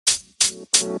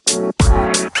Good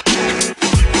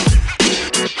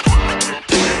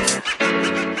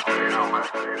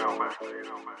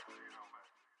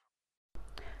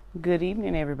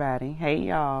evening, everybody. Hey,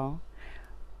 y'all.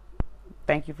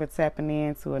 Thank you for tapping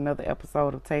in to another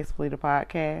episode of Tastefully the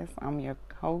Podcast. I'm your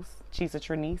host, Chisa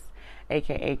Trinice,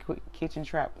 aka Kitchen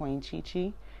Trap Queen Chi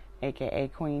Chi, aka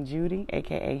Queen Judy,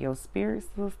 aka your spirit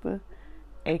sister,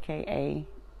 aka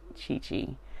Chi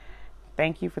Chi.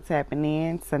 Thank you for tapping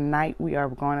in. Tonight we are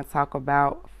going to talk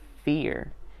about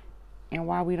fear and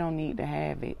why we don't need to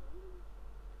have it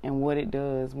and what it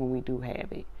does when we do have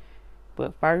it.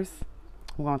 But first,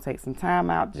 we're going to take some time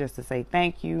out just to say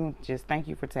thank you. Just thank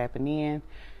you for tapping in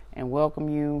and welcome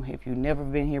you. If you've never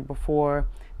been here before,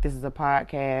 this is a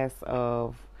podcast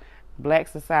of Black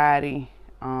society,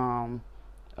 of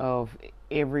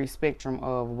every spectrum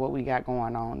of what we got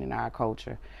going on in our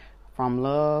culture. From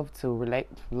love to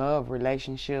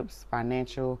relationships,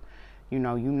 financial, you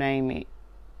name it,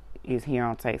 is here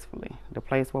on Tastefully, the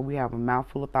place where we have a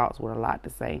mouthful of thoughts with a lot to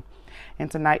say.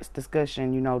 And tonight's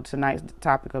discussion, tonight's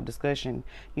topic of discussion,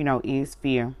 is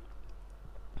fear.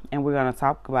 And we're going to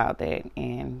talk about that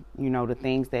and, the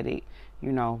things that it,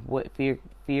 what fear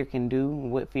can do,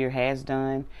 what fear has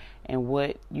done, and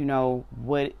what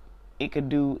it could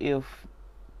do if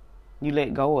you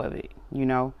let go of it,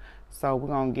 So we're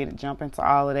going to jump into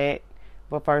all of that.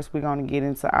 But first, we're going to get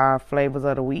into our flavors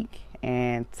of the week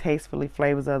and Tastefully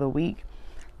flavors of the week.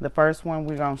 The first one,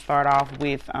 we're going to start off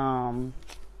with my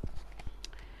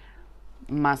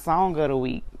song of the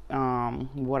week,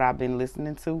 what I've been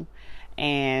listening to.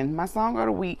 And my song of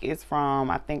the week is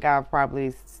from, I think I've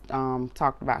probably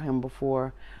talked about him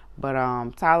before, but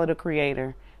Tyler, the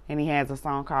Creator. And he has a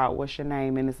song called What's Your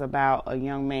Name? And it's about a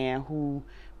young man who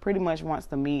pretty much wants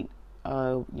to meet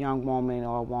a young woman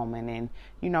or a woman and,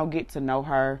 get to know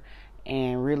her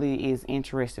and really is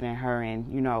interested in her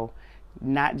and,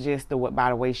 not just by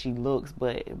the way she looks,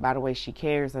 but by the way she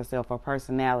carries herself, her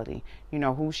personality,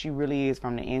 who she really is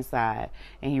from the inside.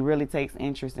 And he really takes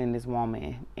interest in this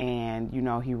woman and,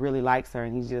 he really likes her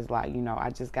and he's just like, I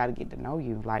just got to get to know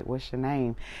you. Like, what's your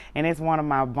name? And it's one of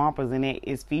my bumpers and it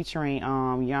is featuring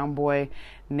Young Boy,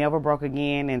 Never Broke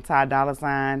Again, and Ty Dolla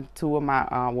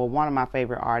 $ign, one of my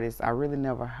favorite artists. I really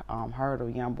never heard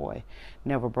of Young Boy,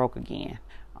 Never Broke Again.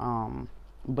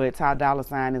 But Ty Dolla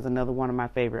 $ign is another one of my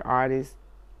favorite artists.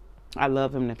 I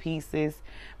love him to pieces.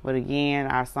 But again,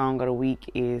 our song of the week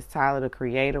is Tyler, the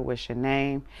Creator, What's Your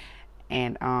Name?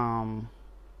 And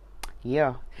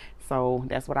so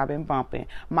that's what I've been bumping.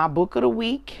 My book of the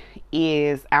week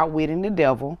is Outwitting the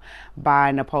Devil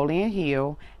by Napoleon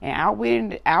Hill. And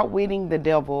Outwitting the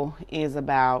Devil is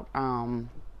about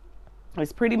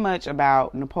it's pretty much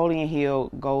about Napoleon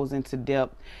Hill goes into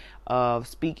depth of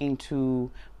speaking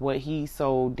to what he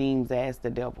so deems as the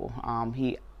devil.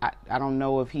 I don't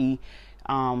know if he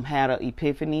had an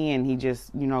epiphany and he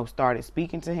just, started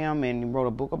speaking to him and wrote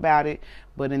a book about it.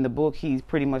 But in the book, he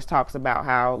pretty much talks about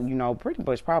how, pretty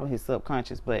much probably his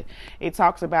subconscious, but it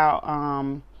talks about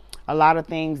a lot of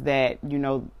things that,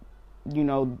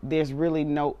 there's really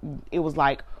it was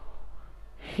like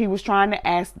he was trying to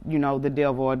ask, the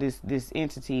devil or this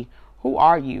entity, who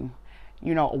are you?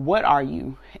 What are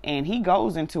you? And he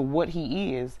goes into what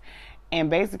he is. And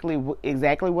basically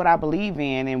exactly what I believe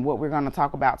in and what we're going to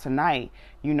talk about tonight.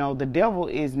 The devil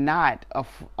is not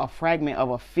a fragment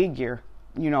of a figure,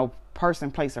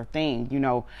 person, place, or thing.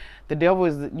 The devil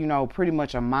is, pretty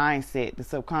much a mindset, the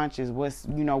subconscious,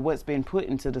 what's been put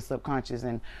into the subconscious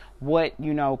and what,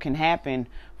 can happen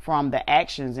from the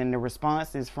actions and the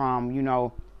responses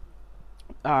from,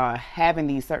 having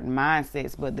these certain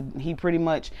mindsets. But the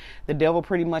devil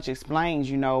pretty much explains,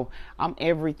 I'm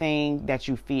everything that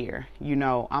you fear,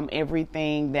 I'm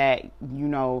everything that,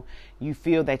 you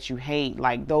feel that you hate,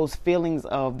 like those feelings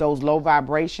of those low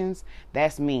vibrations.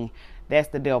 That's me. That's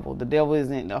the devil. The devil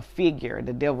isn't a figure.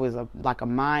 The devil is like a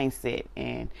mindset.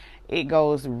 And it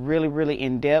goes really, really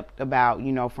in depth about,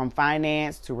 from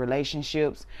finance to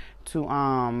relationships to,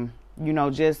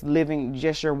 just living,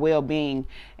 just your well-being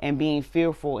and being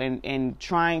fearful and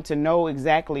trying to know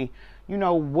exactly,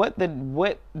 what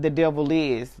the devil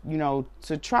is,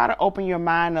 to try to open your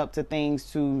mind up to things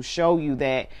to show you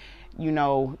that,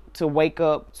 to wake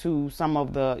up to some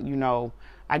of the,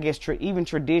 I guess, even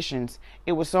traditions.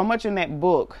 It was so much in that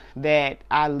book that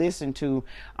I listened to.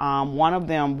 One of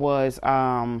them was,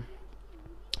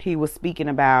 he was speaking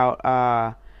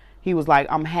about, he was like,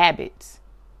 I'm habits.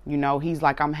 He's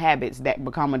like, I'm habits that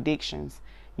become addictions,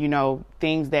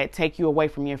 things that take you away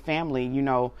from your family.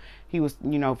 He was,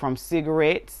 from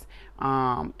cigarettes,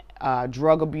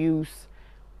 drug abuse,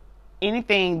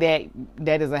 anything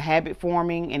that is a habit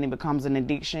forming and it becomes an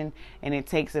addiction and it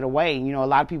takes it away. You know, a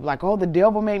lot of people are like, oh, the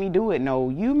devil made me do it. No,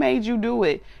 you made you do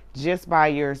it just by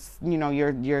your, you know,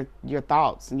 your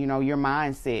thoughts, you know, your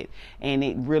mindset. And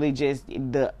it really just,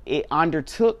 it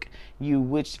undertook you,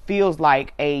 which feels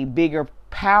like a bigger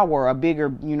power, a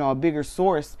bigger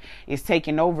source is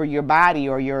taking over your body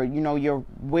or your, you know, your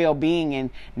well-being.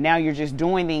 And now you're just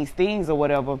doing these things or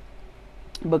whatever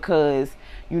because,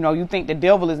 you know, you think the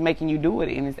devil is making you do it,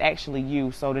 and it's actually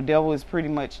you. So the devil is pretty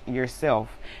much yourself.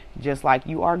 Just like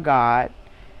you are God,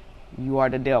 you are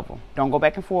the devil. Don't go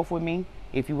back and forth with me.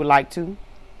 If you would like to,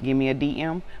 give me a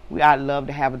DM. I'd love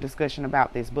to have a discussion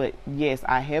about this. But yes,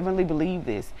 I heavily believe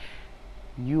this.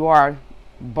 You are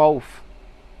both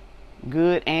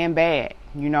good and bad.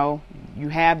 You know, you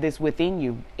have this within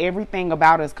you. Everything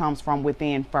about us comes from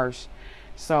within first.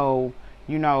 So,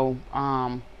 you know,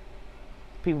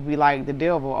 people be like, the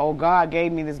devil, oh, God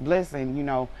gave me this blessing. You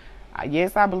know,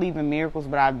 yes, I believe in miracles,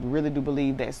 but I really do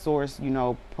believe that source, you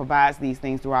know, provides these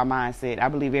things through our mindset. I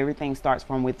believe everything starts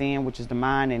from within, which is the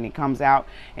mind, and it comes out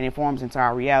and it forms into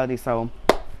our reality. So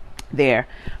there,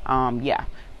 yeah.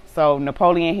 So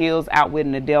Napoleon Hill's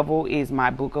Outwitting the Devil is my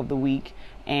book of the week.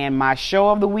 And my show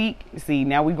of the week, see,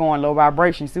 now we're going low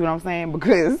vibration. See what I'm saying?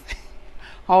 Because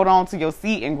hold on to your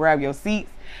seat and grab your seats.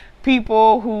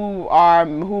 People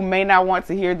who may not want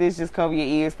to hear this, just cover your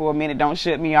ears for a minute. Don't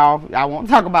shut me off. I won't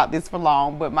talk about this for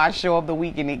long, but my show of the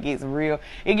week, and it gets real.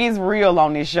 It gets real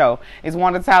on this show. It's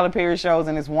one of Tyler Perry shows,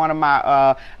 and it's one of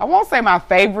my, I won't say my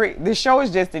favorite. This show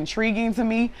is just intriguing to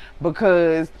me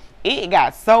because it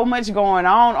got so much going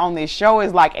on this show.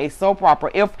 Is like a soap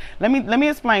opera. Let me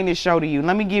explain this show to you.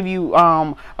 Let me give you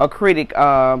a critic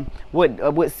what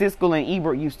Siskel and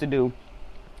Ebert used to do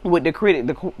with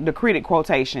the critic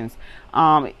quotations.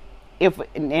 And I'm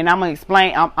gonna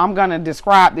explain. I'm gonna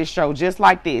describe this show just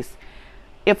like this.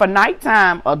 If a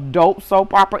nighttime adult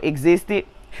soap opera existed,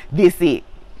 this it.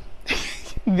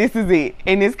 This is it,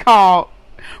 and it's called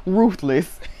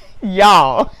Ruthless,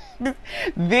 y'all.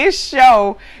 This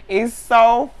show is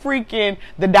so freaking,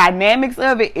 the dynamics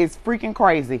of it is freaking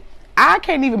crazy. I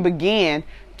can't even begin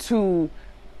to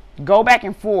go back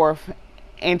and forth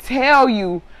and tell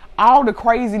you all the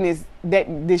craziness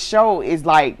that this show is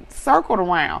like circled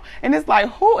around. And it's like,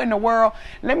 who in the world?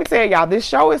 Let me tell y'all, this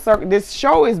show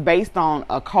is based on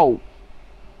a cult.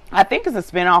 I think it's a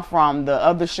spinoff from the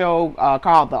other show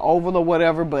called The Oval or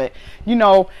whatever, but you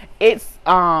know, it's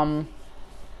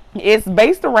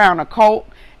based around a cult,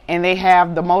 and they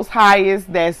have the most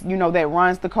highest that's, you know, that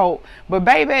runs the cult. But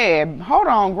baby, hold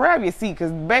on, grab your seat,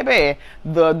 because baby,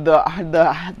 the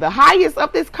highest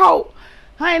of this cult,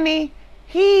 honey,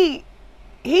 he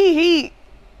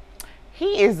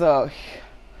is a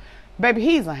baby.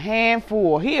 He's a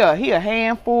handful. He a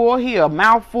handful. He a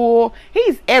mouthful.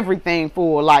 He's everything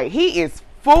full. Like, he is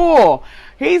full.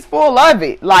 He's full of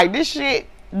it. Like, this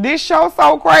show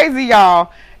so crazy,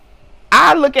 y'all.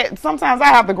 I look at, sometimes I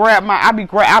have to grab I be,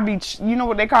 you know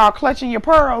what they call clutching your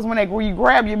pearls when you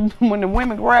grab when the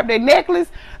women grab their necklace.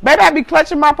 Baby, I be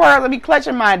clutching my pearls. I be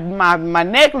clutching my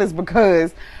necklace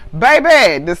because,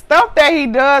 baby, the stuff that he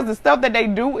does, the stuff that they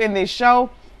do in this show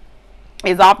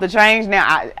is off the chain.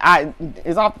 Now,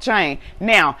 is off the chain.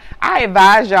 Now, I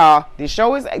advise y'all, this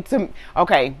show is,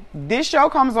 okay, this show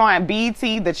comes on BET,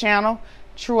 the channel,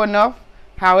 true enough.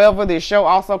 However, this show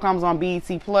also comes on BET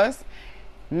Plus.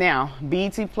 Now,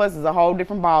 BET Plus is a whole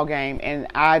different ball game, and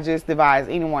I just advise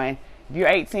anyone, if you're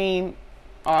 18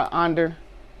 or under,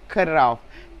 cut it off.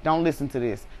 Don't listen to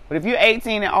this. But if you're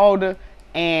 18 and older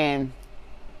and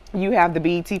you have the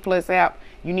BET Plus app,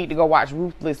 you need to go watch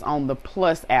Ruthless on the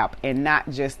Plus app and not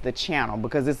just the channel,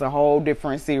 because it's a whole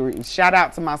different series. Shout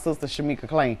out to my sister Shamika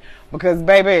Klein, because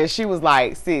baby, she was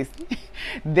like, sis,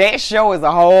 that show is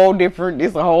a whole different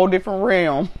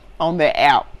realm on the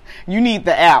app. You need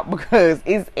the app because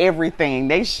it's everything.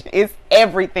 It's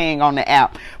everything on the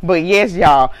app. But yes,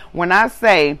 y'all, when I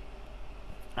say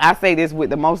this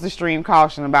with the most extreme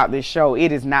caution about this show,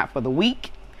 it is not for the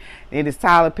weak. It is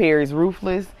Tyler Perry's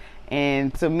Ruthless.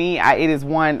 And to me, it is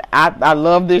one, I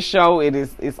love this show.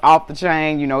 It's off the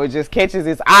chain. You know, it just catches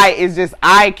it's just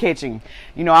eye catching.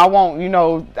 You know, I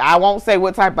won't say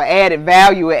what type of added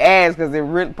value it adds, because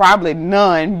it probably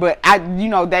none, but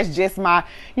that's just my,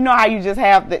 you know how you just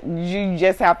have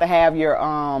to have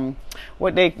your,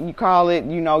 what you call it,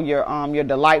 you know, your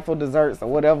delightful desserts or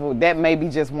whatever. That may be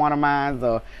just one of mine,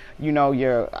 or, you know,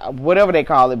 your, whatever they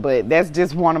call it, but that's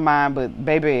just one of mine. But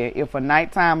baby, if a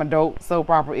nighttime adult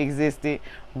soap opera existed,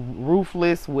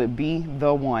 Ruthless would be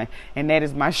the one. And that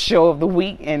is my show of the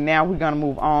week. And now we're going to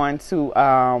move on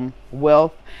to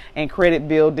wealth and credit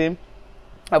building.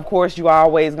 Of course, you are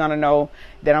always going to know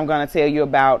that I'm going to tell you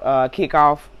about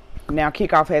Kickoff. Now,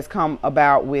 Kickoff has come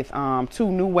about with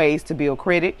 2 new ways to build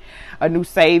credit, a new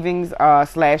savings /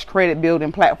 credit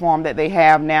building platform that they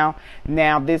have now.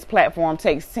 Now, this platform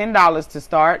takes $10 to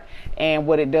start, and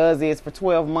what it does is for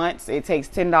 12 months, it takes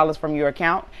 $10 from your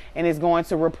account, and it's going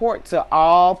to report to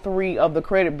all 3 of the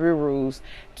credit bureaus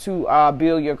to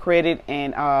build your credit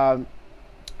and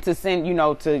to send,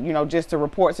 just to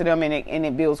report to them, and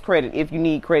it builds credit if you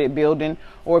need credit building,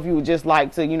 or if you would just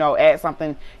like to, add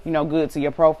something, good to your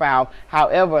profile.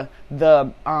 However,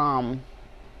 I'm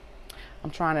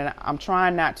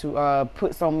trying not to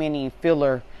put so many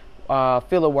filler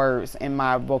words in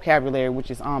my vocabulary,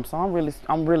 which is so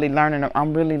I'm really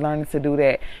learning to do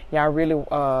that. Y'all really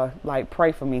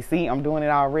pray for me. See, I'm doing it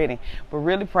already, but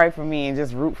really pray for me and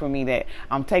just root for me that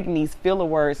I'm taking these filler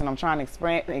words and I'm trying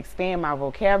to expand my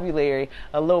vocabulary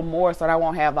a little more so that I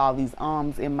won't have all these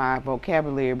in my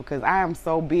vocabulary, because I am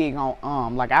so big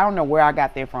on I don't know where I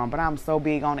got that from, but I'm so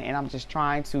big on it, and I'm just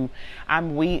trying to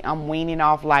I'm weaning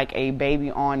off like a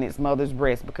baby on its mother's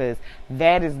breast, because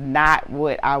that is not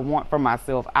what I want for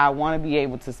myself. I want to be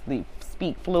able to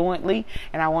speak fluently,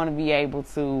 and I want to be able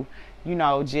to,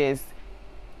 just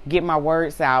get my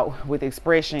words out with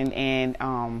expression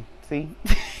and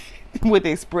with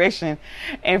expression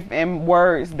and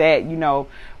words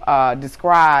that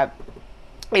describe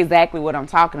exactly what I'm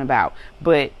talking about.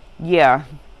 But yeah,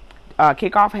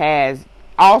 Kickoff has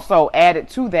also added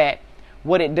to that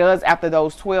what it does after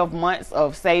those 12 months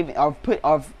of saving,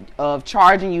 of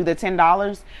charging you the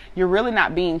 $10. You're really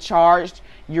not being charged.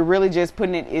 You're really just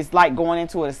putting it. It's like going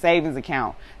into a savings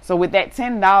account. So with that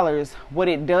 $10, what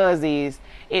it does is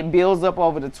it builds up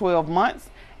over the 12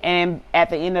 months, and at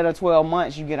the end of the 12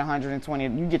 months, you get your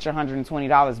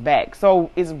 $120 back. So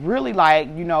it's really like,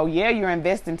 you're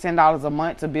investing $10 a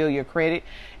month to build your credit,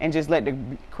 and just let the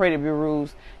credit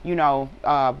bureaus,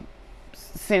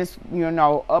 since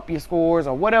up your scores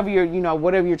or whatever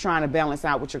you're trying to balance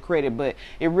out with your credit. But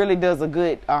it really does a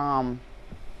good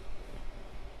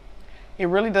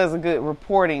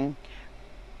reporting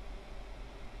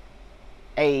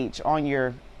age on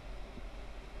your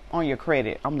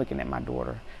credit. I'm looking at my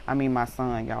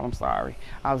son, y'all. I'm sorry.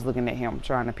 I was looking at him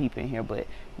trying to peep in here. But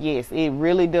yes, it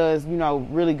really does,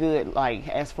 really good, like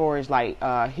as far as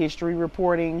history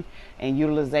reporting and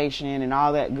utilization and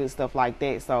all that good stuff like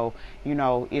that. So,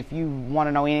 if you want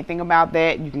to know anything about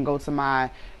that, you can go to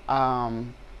my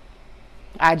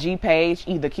IG page,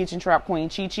 either Kitchen Trap Queen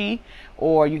Chi Chi,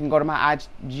 or you can go to my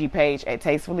IG page at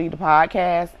Tastefully the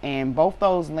Podcast, and both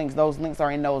those links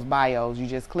are in those bios. You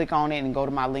just click on it and go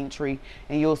to my link tree,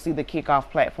 and you'll see the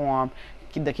Kickoff platform,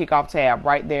 the Kickoff tab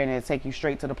right there, and it'll take you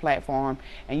straight to the platform,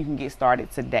 and you can get started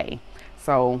today.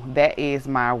 So that is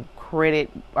my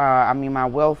my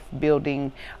wealth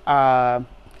building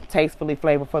tastefully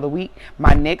flavor for the week.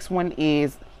 My next one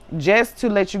is, just to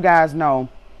let you guys know,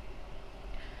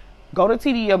 go to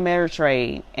TD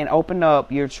Ameritrade and open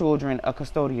up your children a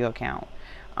custodial account.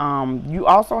 You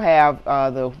also have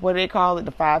what do they call it,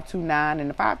 the 529, and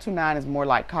the 529 is more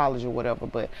like college or whatever,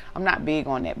 but I'm not big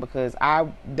on that, because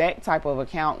that type of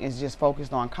account is just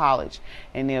focused on college,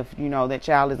 and if that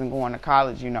child isn't going to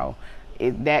college,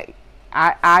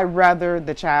 I rather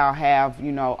the child have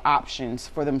options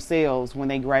for themselves when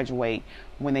they graduate,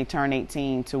 when they turn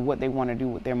 18, to what they want to do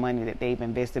with their money that they've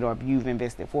invested or you've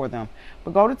invested for them.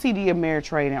 But go to TD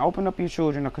Ameritrade and open up your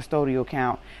children a custodial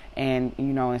account, and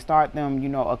and start them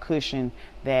a cushion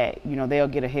that they'll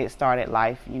get a head start at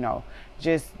life.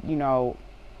 Just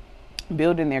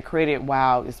building their credit,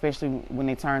 while especially when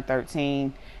they turn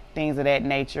 13, things of that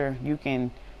nature. You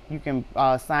can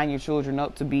sign your children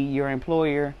up to be your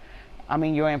employee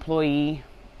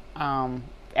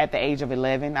at the age of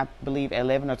 11, I believe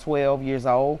 11 or 12 years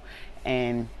old,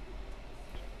 and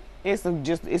it's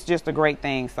just a great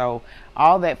thing. So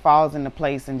all that falls into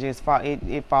place, and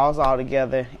it falls all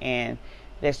together, and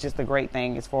that's just a great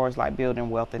thing as far as building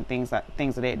wealth and things of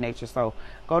that nature. So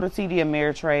go to TD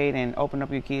Ameritrade and open up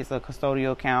your kids a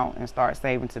custodial account and start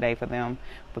saving today for them,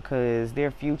 because their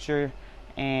future,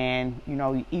 and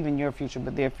even your future,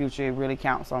 but their future, it really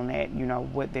counts on that.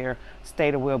 What their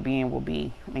state of well-being will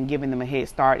be, and giving them a head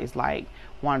start is a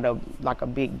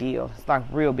big deal. It's like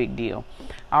a real big deal.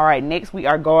 All right, next we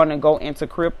are going to go into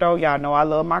crypto. Y'all know I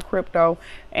love my crypto,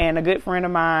 and a good friend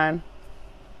of mine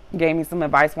gave me some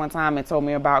advice one time and told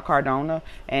me about Cardano,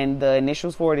 and the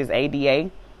initials for it is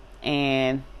ADA,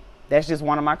 and that's just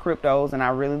one of my cryptos, and I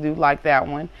really do like that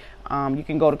one. You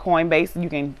can go to Coinbase. You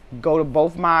can go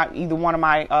to either one of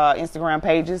my Instagram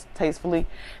pages, Tastefully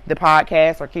the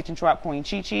Podcast or Kitchen Trap Queen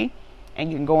Chi Chi,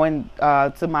 and you can go in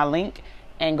to my link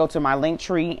and go to my link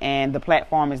tree, and the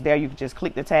platform is there. You can just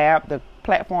click the tab. The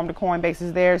platform, the Coinbase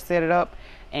is there, set it up,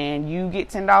 and you get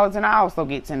 $10, and I also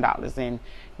get $10. And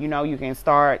you can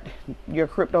start your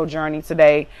crypto journey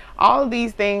today. All of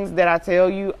these things that I tell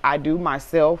you, I do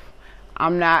myself.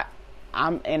 And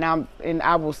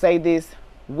I will say this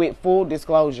with full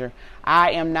disclosure.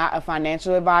 I am not a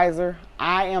financial advisor.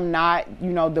 I am not,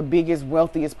 the biggest,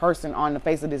 wealthiest person on the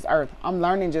face of this earth. I'm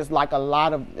learning just like a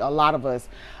lot of us.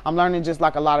 I'm learning just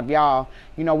like a lot of y'all.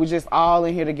 We just all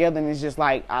in here together, and it's just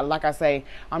like I say,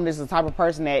 I'm just the type of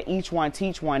person that each one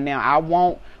teach one. Now, I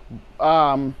won't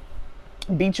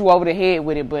beat you over the head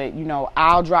with it, but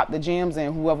I'll drop the gems,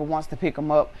 and whoever wants to pick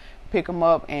them up,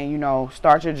 and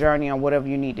start your journey on whatever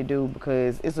you need to do,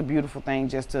 because it's a beautiful thing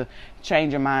just to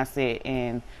change your mindset,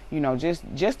 and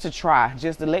just to try,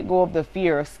 just to let go of the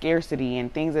fear of scarcity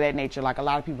and things of that nature. Like, a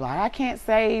lot of people are like, I can't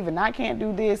save and I can't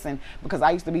do this, and because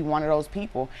I used to be one of those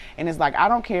people. And it's like, I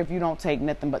don't care if you don't take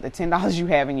nothing but the $10 you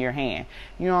have in your hand.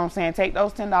 You know what I'm saying? Take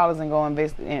those $10 and go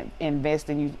invest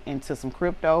into some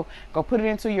crypto. Go put it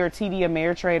into your TD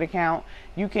Ameritrade account.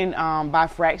 You can buy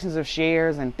fractions of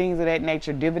shares and things of that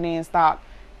nature, dividend stock.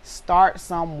 Start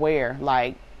somewhere.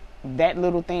 Like, that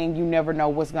little thing, you never know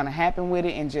what's going to happen with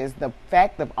it. And just the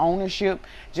fact of ownership,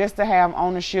 just to have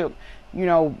ownership.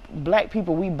 Black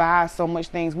people, we buy so much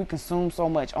things, we consume so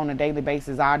much on a daily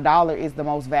basis. Our dollar is the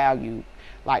most valued.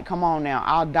 Like, come on now,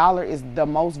 our dollar is the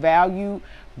most valued,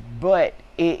 but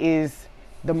it is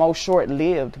the most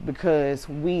short-lived, because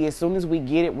as soon as we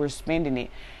get it, we're spending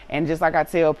it. And just like I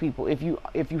tell people, if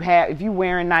you're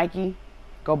wearing Nike,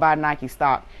 go buy Nike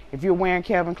stock. If you're wearing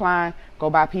Calvin Klein, go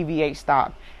buy PVH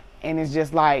stock. And it's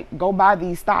just like, go buy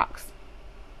these stocks,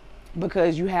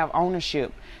 because you have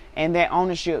ownership, and that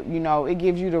ownership, it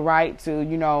gives you the right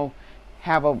to,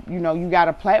 have you got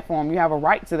a platform, you have a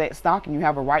right to that stock, and you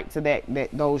have a right to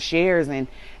those shares, and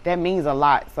that means a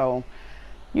lot. So,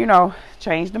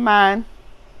 change the mind,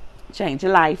 change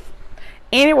your life.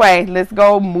 Anyway, let's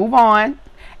go move on.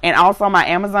 And also my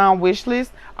Amazon wish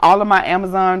list, all of my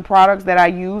Amazon products that I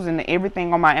use and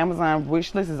everything on my Amazon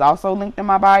wish list is also linked in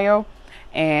my bio.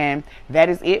 And that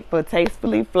is it for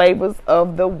Tastefully Flavors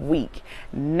of the Week.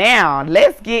 Now,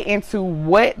 let's get into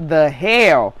what the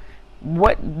hell.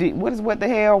 What is what the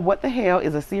hell? What the hell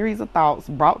is a series of thoughts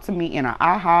brought to me in an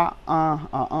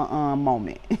aha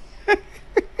moment.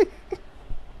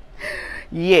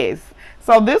 Yes.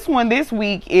 So this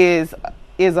week is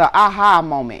a aha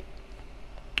moment.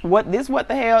 What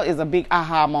the hell is a big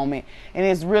aha moment, and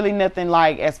it's really nothing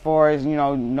like as far as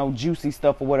no juicy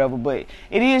stuff or whatever, but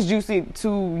it is juicy to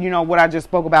what I just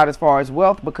spoke about as far as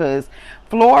wealth, because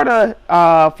Florida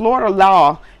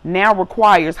law now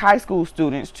requires high school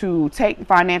students to take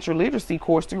financial literacy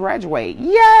course to graduate.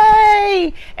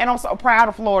 Yay! And I'm so proud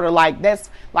of Florida. Like,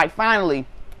 that's like, finally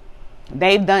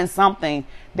they've done something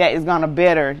that is going to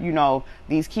better,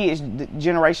 these kids, the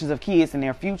generations of kids and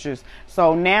their futures.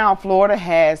 So now Florida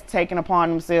has taken upon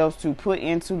themselves to put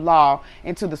into law,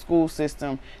 into the school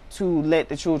system, to let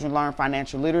the children learn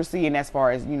financial literacy. And as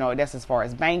far as, that's as far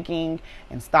as banking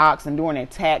and stocks and doing their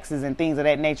taxes and things of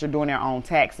that nature, doing their own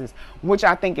taxes, which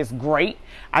I think is great.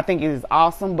 I think it is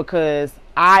awesome, because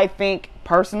I think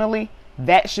personally,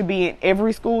 that should be in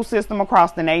every school system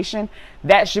across the nation.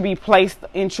 That should be placed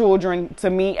in children,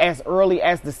 to me, as early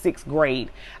as the 6th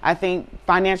grade. I think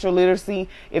financial literacy,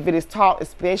 if it is taught,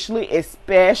 especially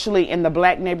in the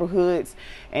black neighborhoods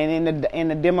and in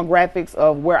the demographics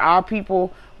of where our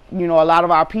people, a lot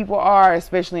of our people are,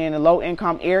 especially in the low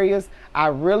income areas, I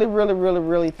really, really, really,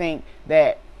 really think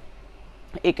that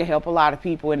it can help a lot of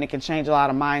people, and it can change a lot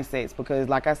of mindsets, because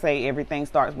like I say, everything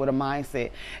starts with a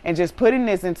mindset. And just putting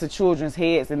this into children's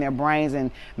heads and their brains,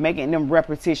 and making them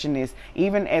repetition this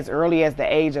even as early as the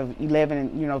age of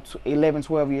 11,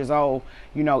 12 years old,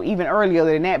 even earlier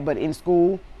than that, but in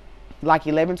school, like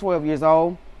 11, 12 years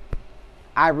old,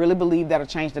 I really believe that'll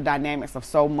change the dynamics of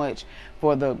so much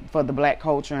for the black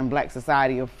culture and black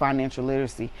society of financial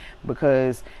literacy,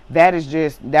 because that's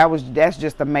just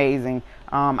amazing.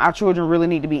 Our children really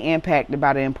need to be impacted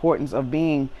by the importance of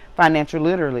being financial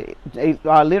literate,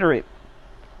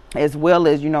 as well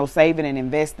as saving and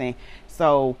investing.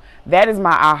 So that is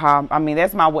my aha.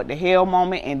 That's my what the hell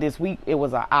moment. And this week it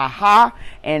was a aha.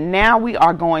 And now we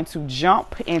are going to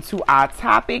jump into our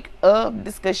topic of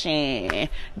discussion.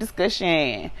 What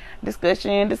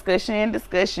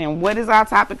is our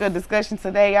topic of discussion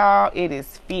today, y'all? It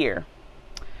is fear.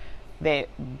 That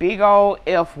big old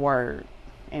F word.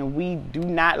 And we do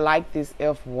not like this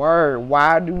F word.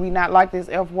 Why do we not like this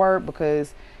F word?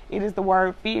 Because it is the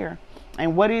word fear.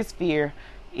 And what is fear?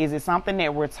 Is it something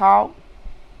that we're taught?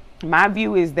 My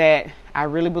view is that I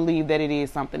really believe that it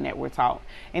is something that we're taught,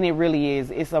 and it really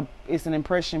is. It's an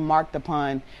impression marked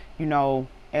upon,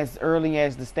 as early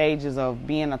as the stages of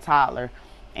being a toddler,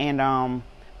 and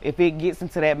if it gets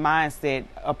into that mindset,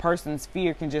 a person's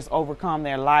fear can just overcome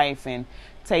their life and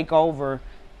take over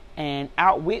and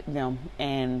outwit them,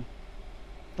 and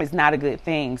it's not a good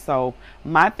thing. So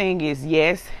my thing is,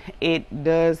 yes, it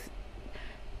does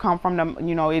come from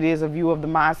the, it is a view of the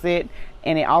mindset,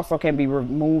 and it also can be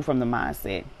removed from the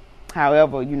mindset.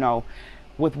 However,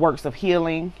 with works of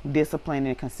healing, discipline,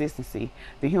 and consistency,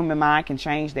 the human mind can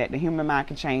change that. The human mind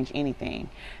can change anything.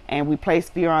 And we place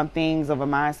fear on things of a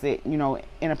mindset,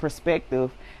 in a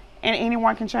perspective, and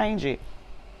anyone can change it.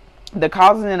 The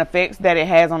causes and effects that it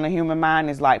has on the human mind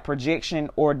is like projection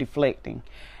or deflecting.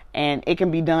 And it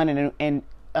can be done in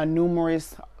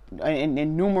numerous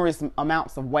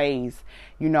amounts of ways.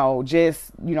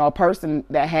 A person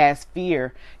that has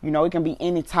fear, it can be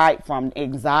any type, from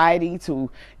anxiety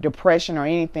to depression or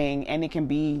anything, and it can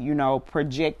be,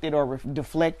 projected or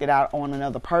deflected out on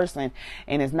another person,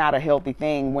 and it's not a healthy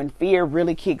thing. When fear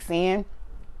really kicks in,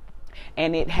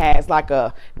 and it has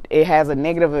a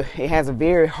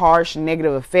very harsh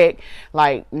negative effect.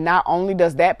 Like, not only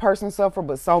does that person suffer,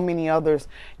 but so many others,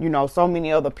 so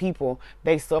many other people,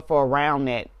 they suffer around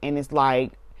that. And it's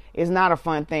like, it's not a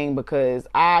fun thing, because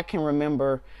I can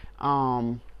remember,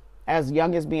 as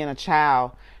young as being a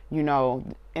child,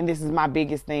 and this is my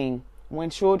biggest thing. When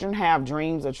children have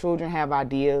dreams or children have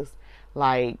ideas,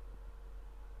 like,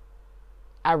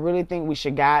 I really think we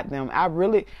should guide them. I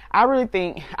really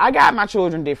think I guide my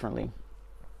children differently.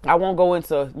 I won't go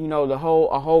into, a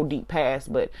whole deep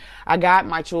past, but I guide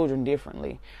my children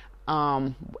differently.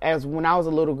 As when I was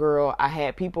a little girl, I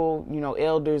had people,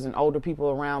 elders and older people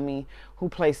around me who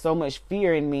placed so much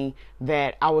fear in me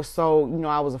that I was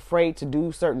I was afraid to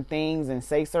do certain things and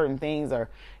say certain things, or,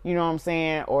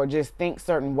 or just think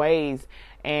certain ways.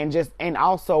 And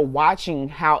also watching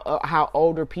how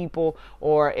older people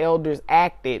or elders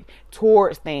acted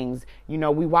towards things. We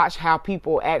watch how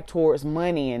people act towards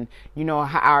money and,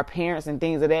 how our parents and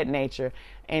things of that nature.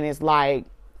 And it's like,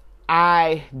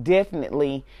 I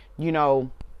definitely,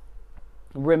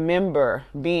 remember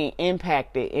being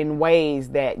impacted in ways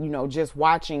that, just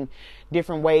watching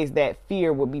different ways that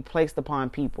fear would be placed upon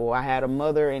people. I had a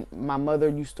mother, and my mother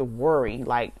used to worry.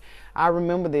 Like, I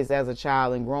remember this as a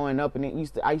child and growing up, and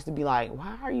I used to be like,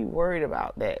 why are you worried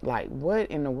about that? Like,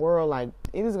 what in the world? Like,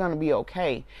 it is going to be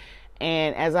okay.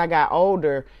 And as I got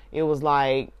older, it was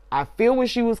like, I feel where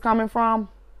she was coming from.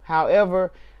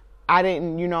 However, I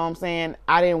didn't,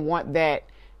 I didn't want that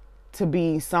to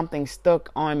be something stuck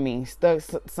on me,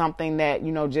 something that,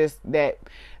 just that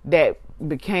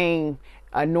became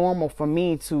a normal for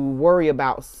me to worry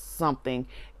about something.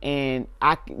 And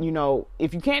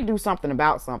if you can't do something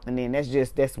about something, then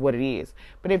that's what it is.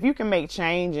 But if you can make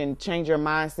change and change your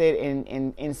mindset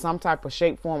in some type of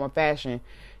shape, form, or fashion,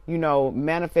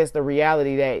 manifest the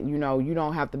reality that, you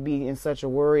don't have to be in such a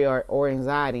worry or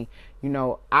anxiety.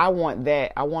 I want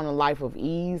that. I want a life of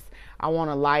ease. I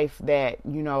want a life that,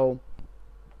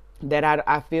 that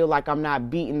I feel like I'm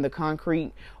not beating the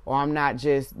concrete, or I'm not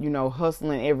just,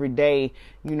 hustling every day,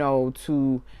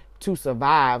 to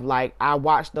survive. Like, I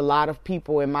watched a lot of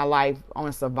people in my life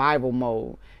on survival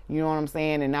mode. You know what I'm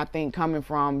saying? And I think coming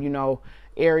from,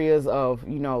 areas of,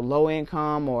 low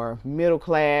income or middle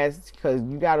class, because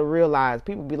you got to realize,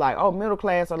 people be like, oh, middle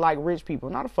class are like rich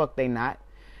people. No, the fuck they not.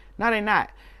 No, they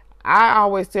not. I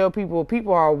always tell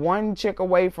people are one check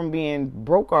away from being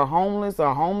broke or homeless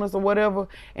or whatever.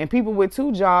 And people with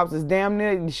 2 jobs is damn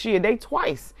near shit. They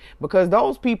twice, because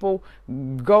those people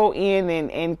go in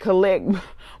and collect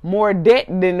more debt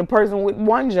than the person with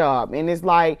 1 job. And it's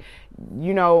like,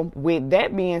 with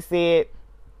that being said,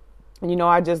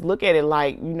 I just look at it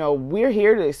like, we're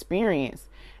here to experience,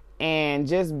 and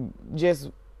just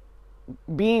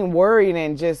being worried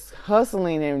and just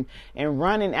hustling and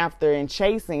running after and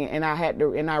chasing. And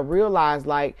I realized,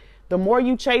 like, the more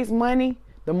you chase money,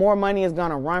 the more money is going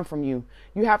to run from you.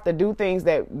 You have to do things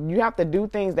that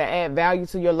add value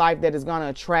to your life, that is going to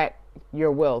attract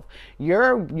your wealth.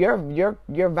 Your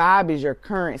vibe is your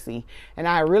currency. And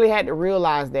I really had to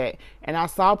realize that. And I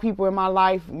saw people in my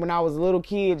life when I was a little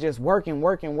kid just working.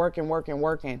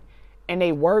 And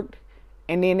they worked,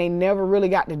 and then they never really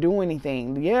got to do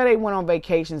anything. Yeah, they went on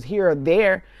vacations here or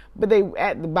there, but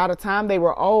by the time they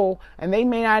were old, and they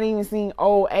may not even seen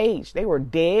old age, they were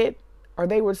dead, or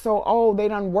they were so old, they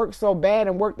done worked so bad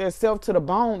and worked themselves to the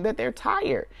bone that they're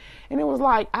tired. And it was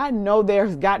like, I know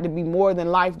there's got to be more than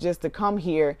life just to come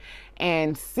here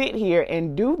and sit here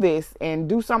and do this and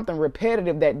do something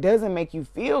repetitive that doesn't make you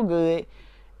feel good,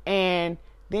 and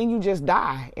then you just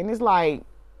die. And it's like,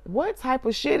 what type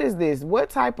of shit is this?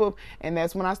 And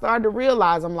that's when I started to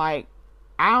realize, I'm like,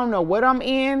 I don't know what I'm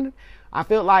in.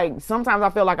 Sometimes I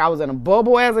feel like I was in a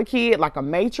bubble as a kid, like a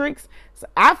matrix. So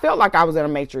I felt like I was in a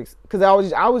matrix because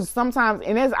I was sometimes,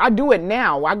 and as I do it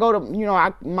now, I go to,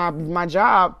 my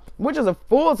job, which is a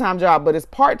full-time job, but it's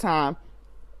part-time.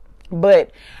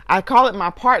 But I call it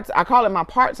my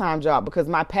part-time job because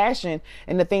my passion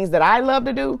and the things that I love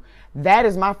to do, that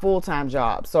is my full-time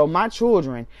job. So my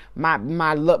children,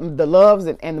 the loves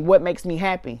and what makes me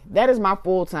happy, that is my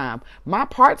full-time. My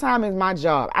part-time is my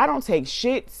job. I don't take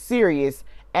shit serious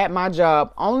at my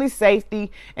job, only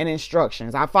safety and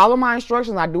instructions. I follow my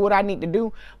instructions. I do what I need to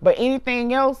do. But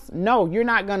anything else, no, you're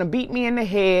not going to beat me in the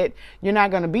head. You're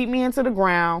not going to beat me into the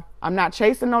ground. I'm not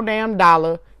chasing no damn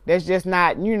dollar. That's just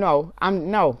not,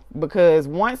 because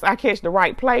once I catch the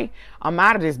right play, I'm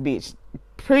out of this bitch.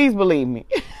 Please believe me.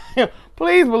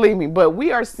 Please believe me. But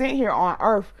we are sent here on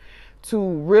earth to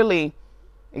really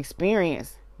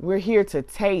experience. We're here to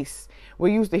taste. We're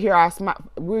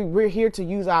here to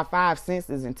use our 5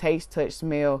 senses and taste, touch,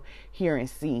 smell, hear, and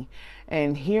see.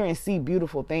 And hear and see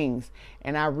beautiful things.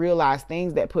 And I realized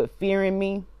things that put fear in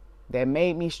me, that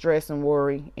made me stress and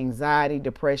worry, anxiety,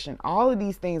 depression. All of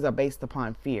these things are based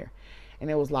upon fear. And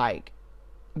it was like,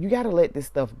 you got to let this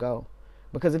stuff go.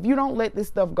 Because if you don't let this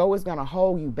stuff go, it's going to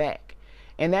hold you back.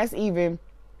 And that's even,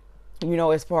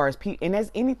 as far as people, and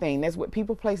that's anything. That's what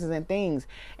people, places, and things.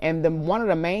 And one of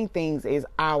the main things is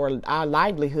our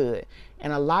livelihood.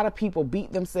 And a lot of people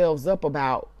beat themselves up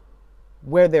about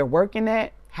where they're working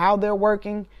at, how they're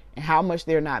working, and how much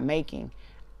they're not making.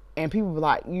 And people be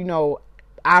like,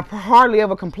 I hardly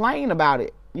ever complain about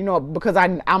it, because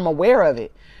I'm aware of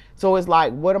it. So it's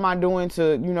like, what am I doing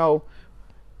to, do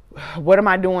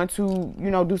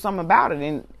something about it?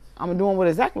 And I'm doing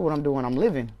exactly what I'm doing. I'm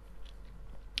living.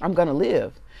 I'm going to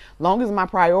live. Long as my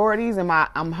priorities and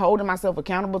I'm holding myself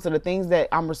accountable to the things that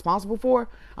I'm responsible for,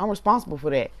 I'm responsible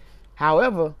for that.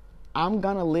 However, I'm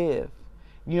going to live.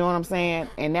 You know what I'm saying?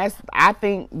 And I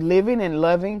think living and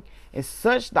loving is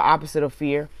such the opposite of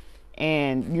fear.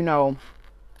 And,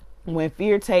 when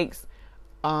fear takes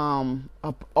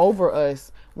up over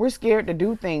us, we're scared to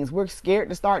do things. We're scared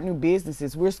to start new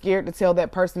businesses. We're scared to tell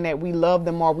that person that we love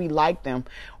them or we like them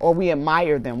or we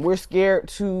admire them. We're scared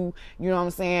to,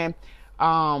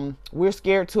 we're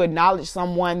scared to acknowledge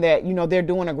someone that, they're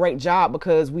doing a great job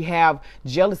because we have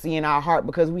jealousy in our heart,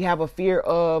 because we have a fear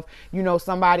of,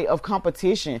 somebody of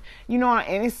competition,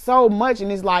 and it's so much.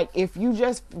 And it's like, if you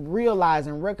just realize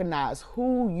and recognize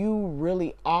who you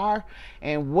really are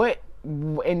and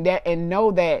and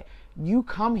know that you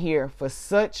come here for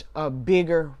such a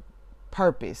bigger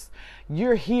purpose.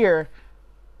 You're here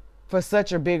for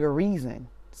such a bigger reason.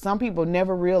 Some people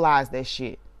never realize that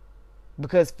shit,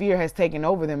 because fear has taken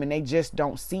over them and they just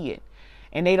don't see it.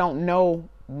 And they don't know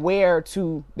where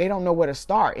to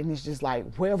start. And it's just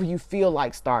like, wherever you feel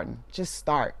like starting, just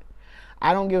start.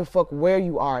 I don't give a fuck where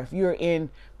you are. If you're in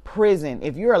prison,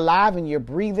 if you're alive and you're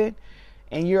breathing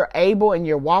and you're able and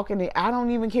you're walking, I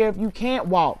don't even care if you can't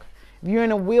walk. If you're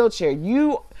in a wheelchair,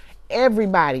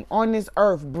 everybody on this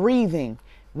earth breathing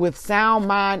with sound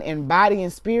mind and body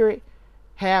and spirit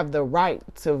have the right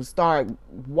to start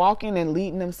walking and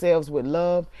leading themselves with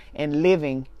love and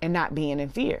living and not being in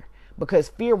fear, because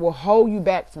fear will hold you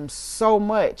back from so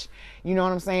much. You know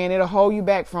what I'm saying? It'll hold you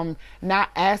back from not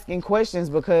asking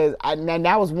questions, because and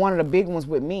that was one of the big ones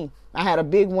with me. I had a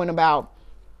big one about,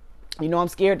 I'm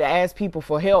scared to ask people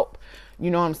for help. You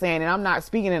know what I'm saying? And I'm not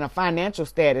speaking in a financial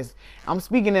status. I'm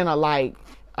speaking in a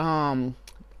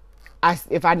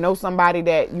if I know somebody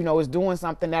that, is doing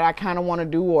something that I kind of want to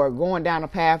do, or going down a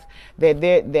path that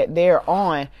they're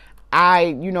on,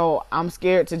 I'm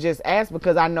scared to just ask,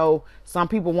 because I know some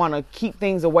people want to keep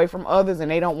things away from others and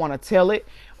they don't want to tell it,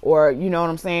 or, you know what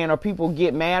I'm saying? Or people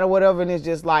get mad or whatever. And it's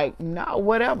just like, no,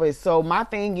 whatever. So my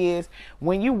thing is,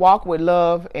 when you walk with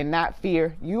love and not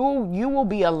fear, you will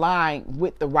be aligned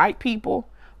with the right people,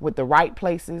 with the right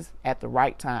places at the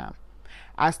right time.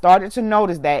 I started to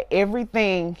notice that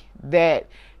everything that,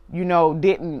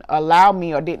 didn't allow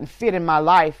me or didn't fit in my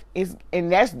life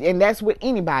and that's with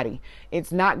anybody.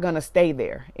 It's not going to stay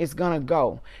there. It's going to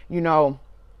go,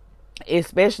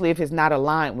 especially if it's not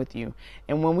aligned with you.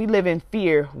 And when we live in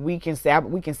fear, we can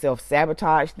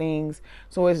self-sabotage things.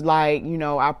 So it's like,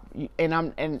 I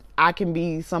can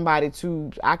be somebody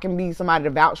to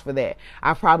vouch for that.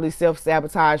 I probably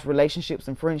self-sabotage relationships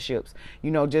and friendships,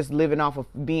 just living off of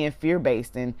being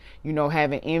fear-based and,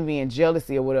 having envy and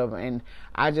jealousy or whatever. And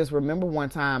I just remember one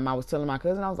time I was telling my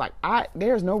cousin, I was like,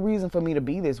 there's no reason for me to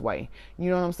be this way. You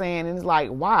know what I'm saying? And it's like,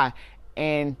 why?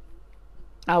 And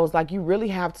I was like, you really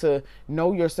have to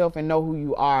know yourself and know who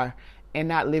you are and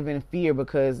not live in fear,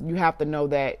 because you have to know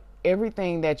that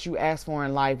everything that you ask for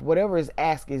in life, whatever is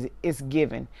asked, is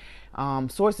given.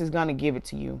 Source is going to give it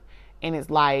to you. And it's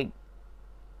like,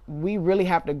 we really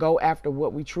have to go after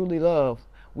what we truly love.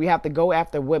 We have to go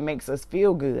after what makes us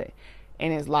feel good.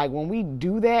 And it's like, when we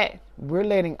do that, we're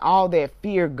letting all that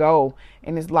fear go.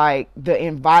 And it's like the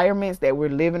environments that we're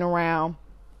living around,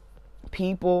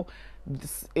 people,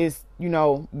 is, you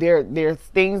know, there's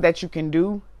things that you can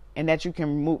do and that you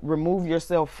can remove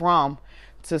yourself from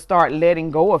to start letting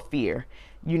go of fear,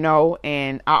 you know.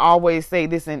 And I always say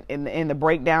this in the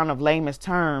breakdown of lamest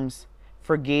terms: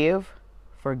 forgive,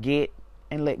 forget,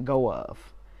 and let go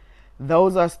of.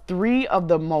 Those are three of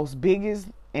the most biggest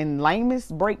and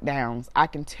lamest breakdowns I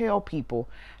can tell people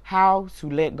how to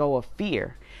let go of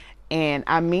fear. And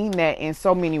I mean that in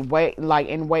so many ways, like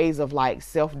in ways of like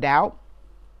self-doubt,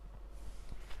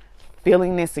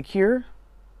 feeling insecure,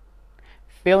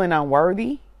 feeling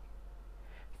unworthy,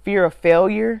 fear of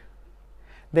failure,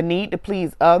 the need to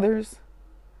please others,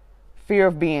 fear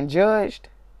of being judged,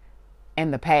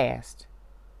 and the past.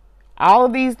 All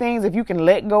of these things, if you can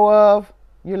let go of,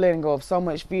 you're letting go of so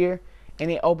much fear,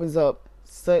 and it opens up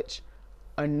such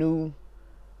a new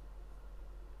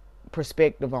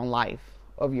perspective on life,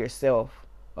 of yourself,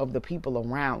 of the people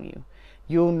around you.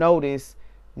 You'll notice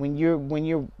when you're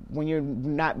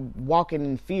not walking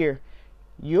in fear,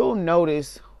 you'll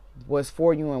notice what's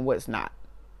for you and what's not.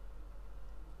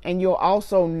 And you'll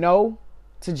also know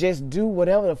to just do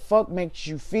whatever the fuck makes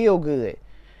you feel good,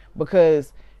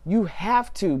 because you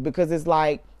have to, because it's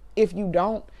like, if you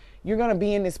don't, you're going to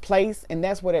be in this place, and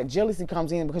that's where that jealousy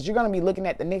comes in, because you're going to be looking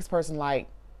at the next person like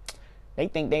they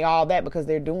think they all that because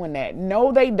they're doing that.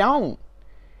 No, they don't.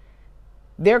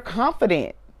 They're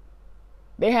confident.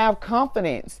 They have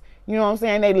confidence. You know what I'm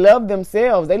saying? They love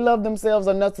themselves. They love themselves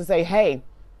enough to say, hey,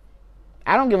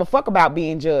 I don't give a fuck about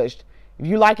being judged. If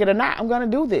you like it or not, I'm going to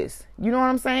do this. You know what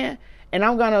I'm saying? And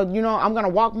I'm going to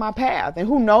walk my path. And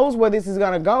who knows where this is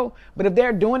going to go. But if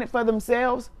they're doing it for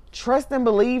themselves, trust and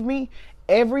believe me,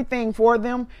 everything for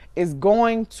them is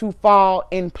going to fall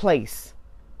in place.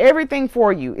 Everything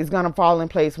for you is going to fall in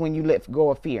place when you let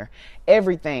go of fear.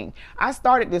 Everything. I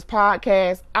started this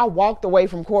podcast. I walked away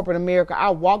from corporate America. I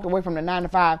walked away from the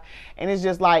 9-to-5. And it's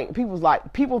just like,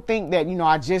 people think that,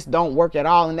 I just don't work at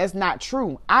all. And that's not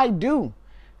true. I do.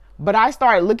 But I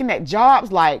started looking at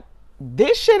jobs like,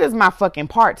 this shit is my fucking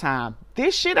part-time.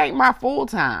 This shit ain't my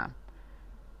full-time.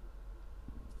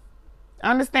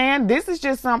 Understand? This is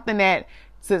just something that,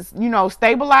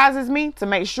 stabilizes me, to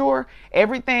make sure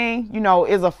everything,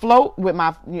 is afloat with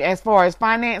as far as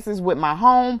finances, with my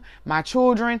home, my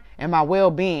children, and my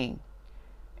well-being.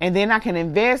 And then I can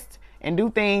invest and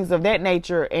do things of that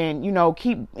nature, and,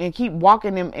 keep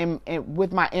walking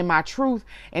in my truth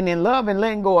and in love, and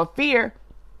letting go of fear.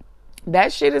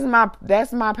 That shit is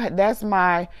that's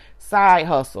my side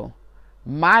hustle.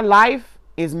 My life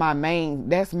is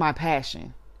that's my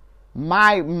passion.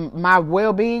 My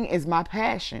well-being is my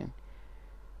passion.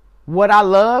 What I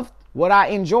love, what I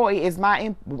enjoy is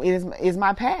my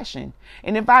passion.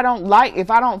 And if I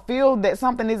don't feel that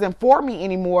something isn't for me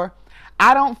anymore,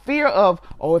 I don't fear of,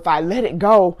 if I let it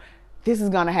go, this is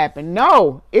going to happen.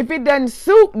 No, if it doesn't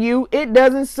suit you, it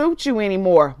doesn't suit you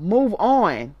anymore. Move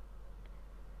on.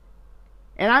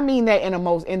 And I mean that in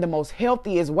the most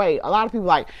healthiest way. A lot of people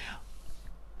like,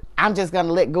 I'm just going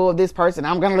to let go of this person.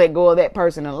 I'm going to let go of that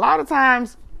person. And a lot of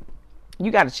times you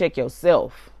got to check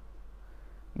yourself.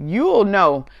 You'll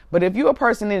know. But if you're a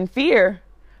person in fear,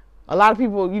 a lot of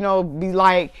people, be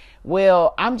like,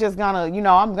 well, I'm just going to,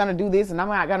 I'm going to do this, and I'm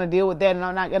not going to deal with that, and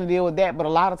I'm not going to deal with that. But a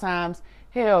lot of times,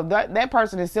 hell, that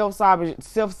person is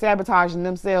self-sabotaging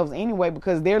themselves anyway,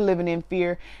 because they're living in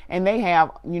fear, and they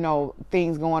have,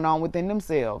 things going on within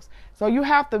themselves. So you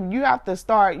have to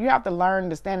learn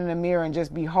to stand in the mirror and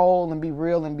just be whole and be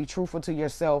real and be truthful to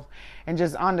yourself, and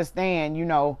just understand,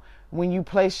 when you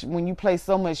place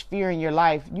so much fear in your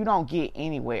life, you don't get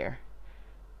anywhere,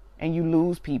 and you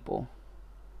lose people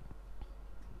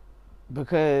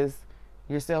because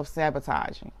you're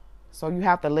self-sabotaging. So you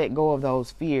have to let go of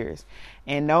those fears.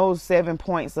 And those 7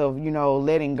 points of,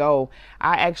 letting go,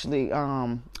 I actually,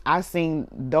 I seen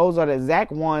those are the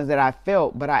exact ones that I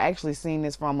felt, but I actually seen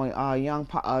this from a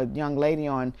young lady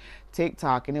on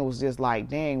TikTok, and it was just like,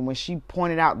 dang, when she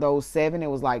pointed out those 7, it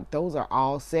was like, those are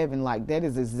all 7. Like, that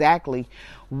is exactly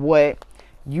what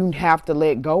you have to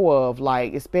let go of.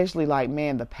 Like, especially like,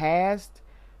 man, the past.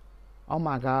 Oh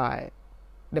my God.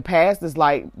 The past is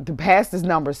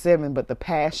number 7, but the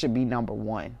past should be number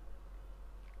 1.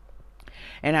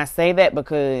 And I say that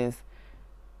because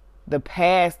the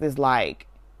past is like,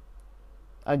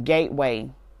 a gateway,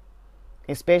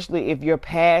 especially if your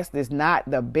past is not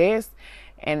the best.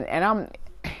 And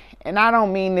I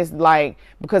don't mean this like,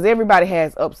 because everybody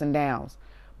has ups and downs,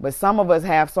 but some of us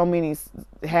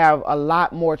have a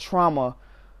lot more trauma,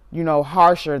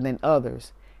 harsher than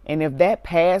others. And if that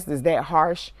past is that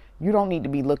harsh, you don't need to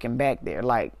be looking back there.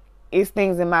 Like, it's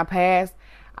things in my past,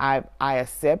 I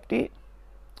accept it.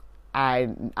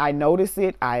 I notice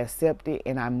it, I accept it,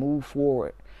 and I move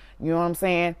forward. You know what I'm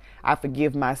saying? I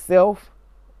forgive myself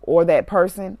or that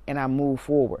person, and I move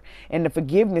forward. And the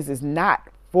forgiveness is not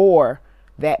for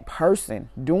that person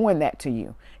doing that to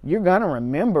you. You're going to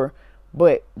remember,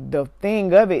 but the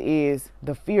thing of it is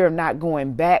the fear of not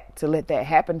going back to let that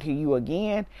happen to you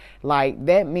again. Like,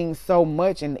 that means so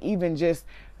much. And even just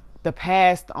the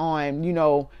past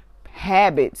on,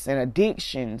 habits and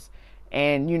addictions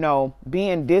and,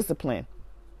 being disciplined.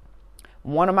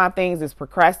 One of my things is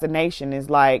procrastination. Is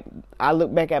like, I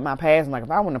look back at my past and like,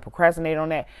 if I want to procrastinate on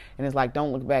that, and it's like,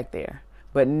 don't look back there.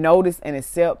 But notice and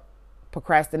accept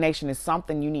procrastination is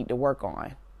something you need to work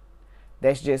on.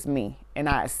 That's just me. And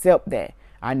I accept that.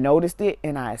 I noticed it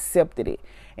and I accepted it.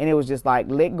 And it was just like,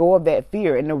 let go of that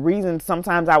fear. And the reason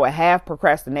sometimes I would have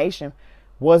procrastination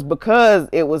was because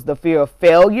it was the fear of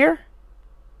failure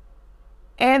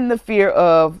and the fear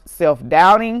of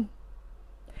self-doubting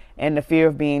and the fear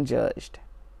of being judged.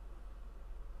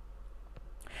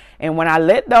 And when I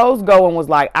let those go and was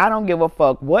like, I don't give a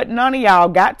fuck what none of y'all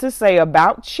got to say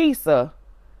about Chisa,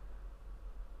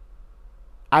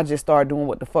 I just started doing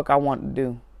what the fuck I wanted to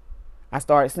do. I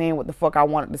started saying what the fuck I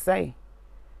wanted to say.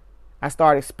 I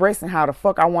started expressing how the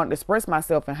fuck I wanted to express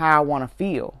myself and how I want to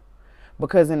feel.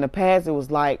 Because in the past, it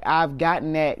was like, I've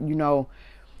gotten that,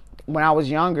 when I was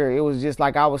younger, it was just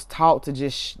like I was taught to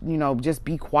just, just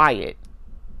be quiet.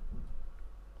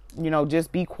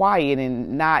 Just be quiet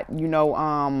and not,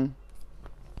 and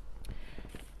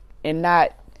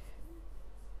not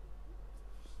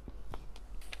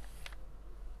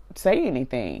say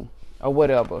anything or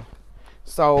whatever.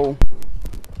 So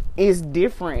it's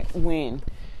different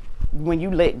when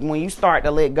you start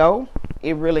to let go.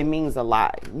 It really means a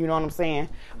lot. You know what I'm saying?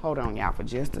 Hold on, y'all, for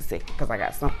just a second, because I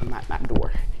got something at my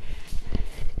door.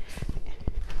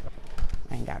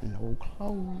 I ain't got no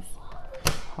clothes.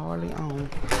 Hardly on.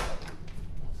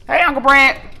 Hey, Uncle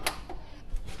Brent.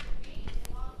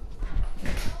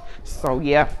 So,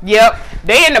 yeah. Yep.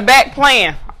 They in the back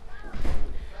playing.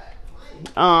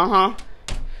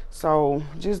 So,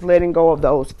 just letting go of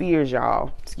those fears,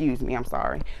 y'all. Excuse me, I'm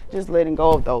sorry. Just letting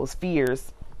go of those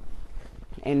fears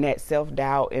and that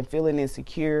self-doubt and feeling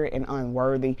insecure and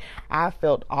unworthy. I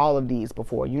felt all of these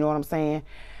before. You know what I'm saying?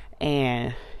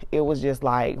 And it was just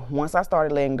like, once I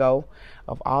started letting go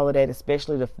of all of that,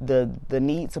 especially the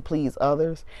need to please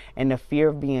others and the fear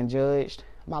of being judged,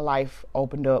 my life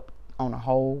opened up on a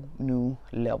whole new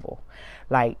level.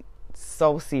 Like,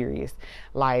 so serious.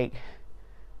 Like,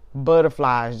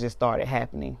 butterflies just started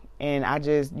happening. And I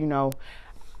just,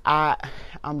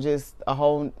 I'm just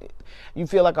you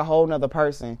feel like a whole nother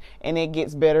person. And it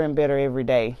gets better and better every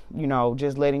day,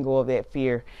 just letting go of that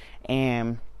fear.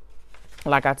 And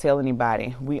like I tell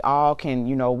anybody, we all can,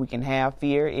 we can have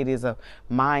fear. It is a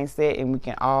mindset, and we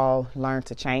can all learn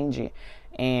to change it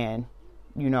and,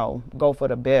 go for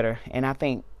the better. And I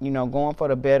think, going for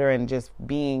the better and just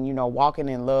being, walking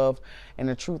in love and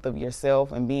the truth of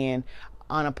yourself and being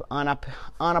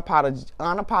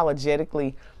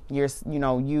unapologetically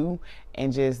you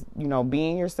and just,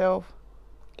 being yourself,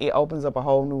 it opens up a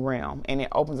whole new realm, and it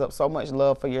opens up so much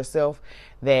love for yourself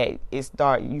that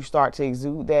you start to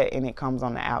exude that, and it comes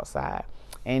on the outside,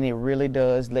 and it really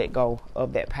does let go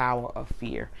of that power of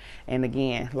fear. And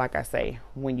again, like I say,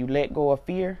 when you let go of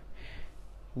fear,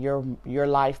 your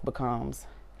life becomes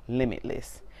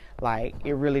limitless. Like,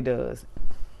 it really does.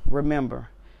 Remember,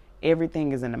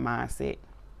 everything is in the mindset.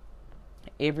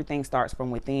 Everything starts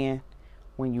from within.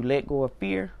 When you let go of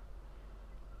fear,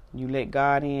 you let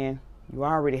God in. You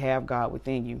already have God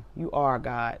within you. You are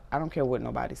God. I don't care what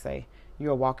nobody say.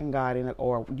 You're a walking God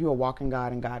you're a walking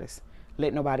God and Goddess.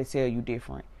 Let nobody tell you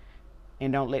different.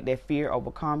 And don't let that fear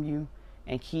overcome you,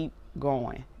 and keep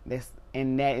going. That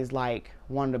is like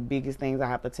one of the biggest things I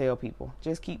have to tell people.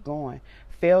 Just keep going.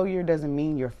 Failure doesn't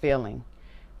mean you're failing.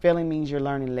 Failing means you're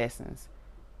learning lessons.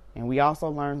 And we also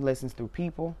learn lessons through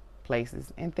people,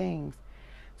 places, and things.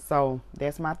 So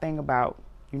that's my thing about,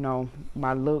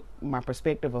 my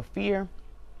perspective of fear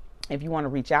If you want to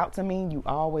reach out to me, you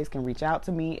always can reach out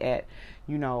to me at,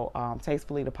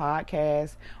 Tastefully the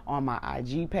Podcast on my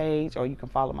IG page, or you can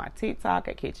follow my TikTok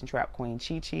at Kitchen Trap Queen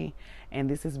Chi Chi. And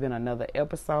this has been another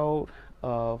episode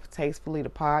of Tastefully the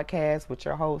Podcast with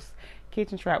your host,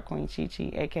 Kitchen Trap Queen Chi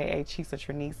Chi, aka Chisa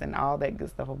Trinice, and all that good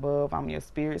stuff above. I'm your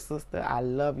spirit sister. I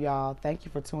love y'all. Thank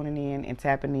you for tuning in and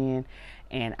tapping in,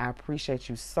 and I appreciate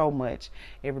you so much.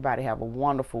 Everybody have a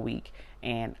wonderful week,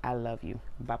 and I love you.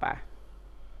 Bye-bye.